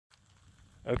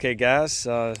Okay guys,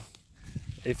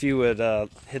 if you would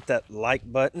hit that like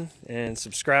button and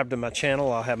subscribe to my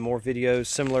channel, I'll have more videos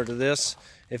similar to this.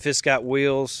 If it's got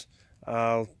wheels,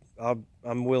 I'm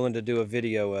willing to do a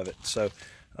video of it. So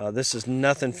this is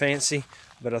nothing fancy,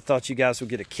 but I thought you guys would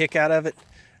get a kick out of it.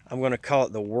 I'm going to call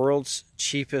it the world's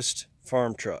cheapest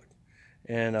farm truck.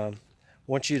 And I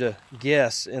want you to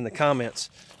guess in the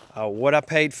comments what I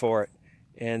paid for it,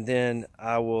 and then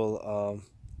I will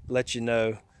let you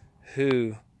know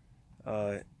who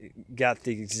got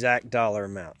the exact dollar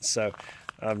amount. So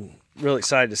I'm really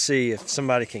excited to see if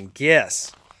somebody can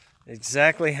guess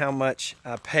exactly how much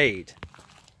I paid.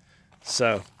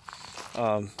 So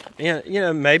you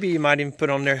know, maybe you might even put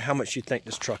on there how much you think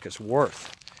this truck is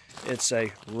worth. It's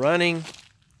a running,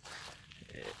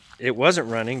 it wasn't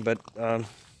running, but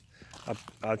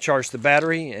I charged the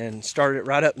battery and started it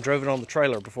right up and drove it on the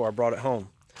trailer before I brought it home.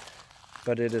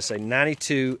 But it is a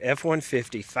 92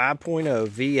 F-150 5.0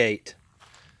 V8.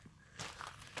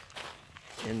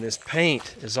 And this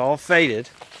paint is all faded.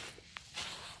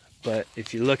 But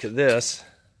if you look at this,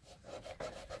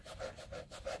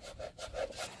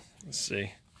 let's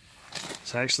see,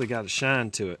 it's actually got a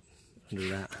shine to it under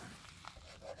that.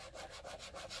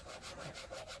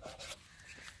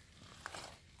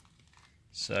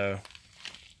 So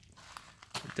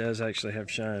it does actually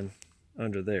have shine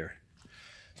under there.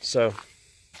 So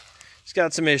it's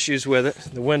got some issues with it.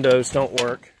 The windows don't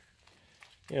work.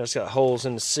 You know, it's got holes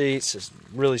in the seats. It's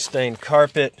really stained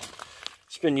carpet.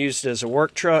 It's been used as a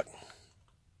work truck.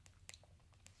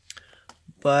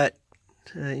 But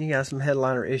you got some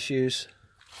headliner issues.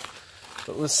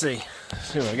 But let's see. Let's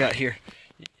see what I got here.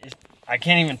 I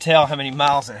can't even tell how many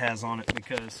miles it has on it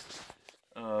because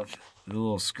of the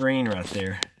little screen right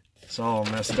there. It's all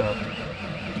messed up.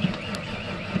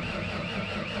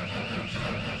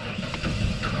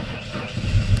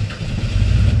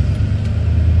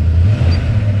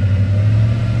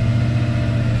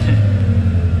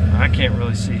 I can't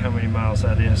really see how many miles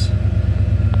that is.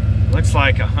 Looks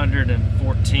like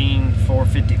 114,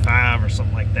 455 or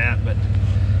something like that, but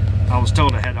I was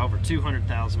told I had over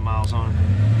 200,000 miles on it.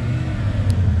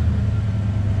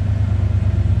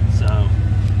 So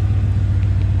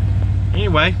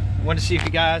anyway, I wanted to see if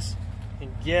you guys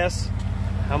can guess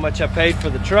how much I paid for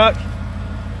the truck.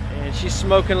 And she's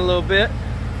smoking a little bit.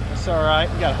 That's all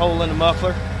right. We got a hole in the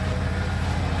muffler.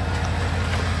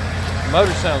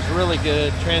 Motor sounds really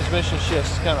good. Transmission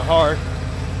shift's kind of hard,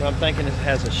 but I'm thinking it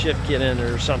has a shift kit in it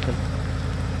or something.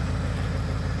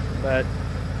 But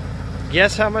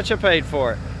guess how much I paid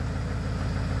for it,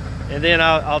 and then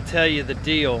I'll tell you the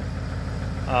deal.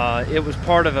 It was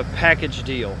part of a package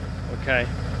deal. Okay,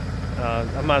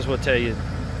 I might as well tell you,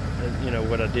 you know,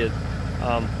 what I did.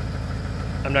 I'm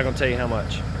not going to tell you how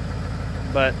much,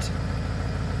 but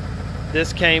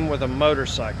this came with a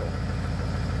motorcycle.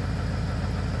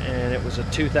 And it was a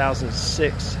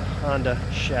 2006 Honda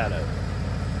Shadow.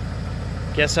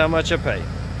 Guess how much I paid?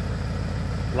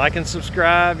 Like and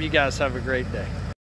subscribe. You guys have a great day.